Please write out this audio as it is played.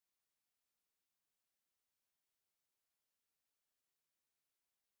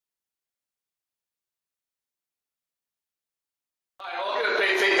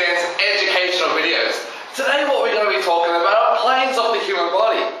Today what we're going to be talking about are planes of the human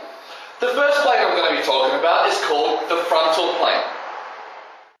body. The first plane I'm going to be talking about is called the frontal plane.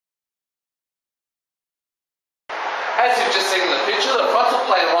 As you've just seen in the picture, the frontal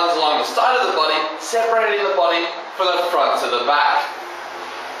plane runs along the side of the body, separating the body from the front to the back.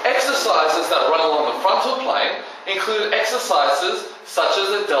 Exercises that run along the frontal plane include exercises such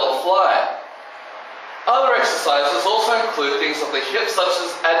as the delt fly. Other exercises also include things of the hips such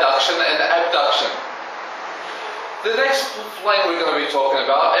as adduction and abduction. The next plane we're going to be talking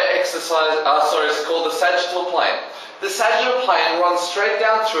about is called the sagittal plane. The sagittal plane runs straight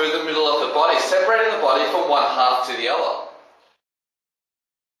down through the middle of the body, separating the body from one half to the other.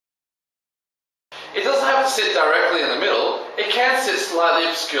 It doesn't have to sit directly in the middle, it can sit slightly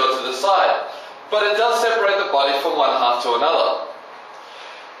obscured to the side, but it does separate the body from one half to another.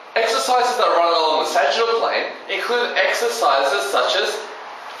 Exercises that run along the sagittal plane include exercises such as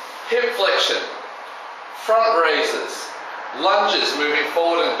hip flexion, front raises, lunges moving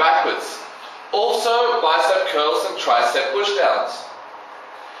forward and backwards, also bicep curls and tricep pushdowns.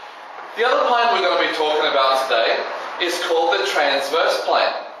 The other plane we're going to be talking about today is called the transverse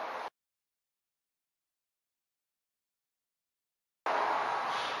plane.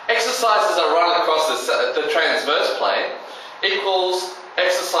 Exercises that run across the transverse plane equals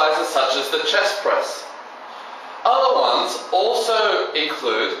exercises such as the chest press. Other ones also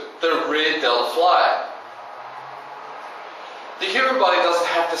include the rear delt fly. The human body doesn't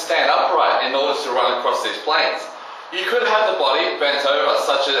have to stand upright in order to run across these planes. You could have the body bent over,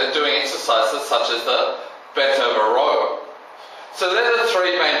 doing exercises such as the bent over row. So they're the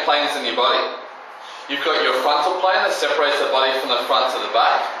three main planes in your body. You've got your frontal plane that separates the body from the front to the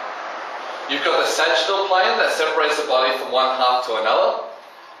back. You've got the sagittal plane that separates the body from one half to another.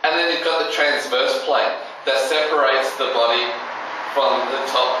 And then you've got the transverse plane that separates the body from the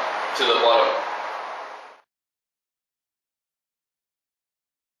top to the bottom.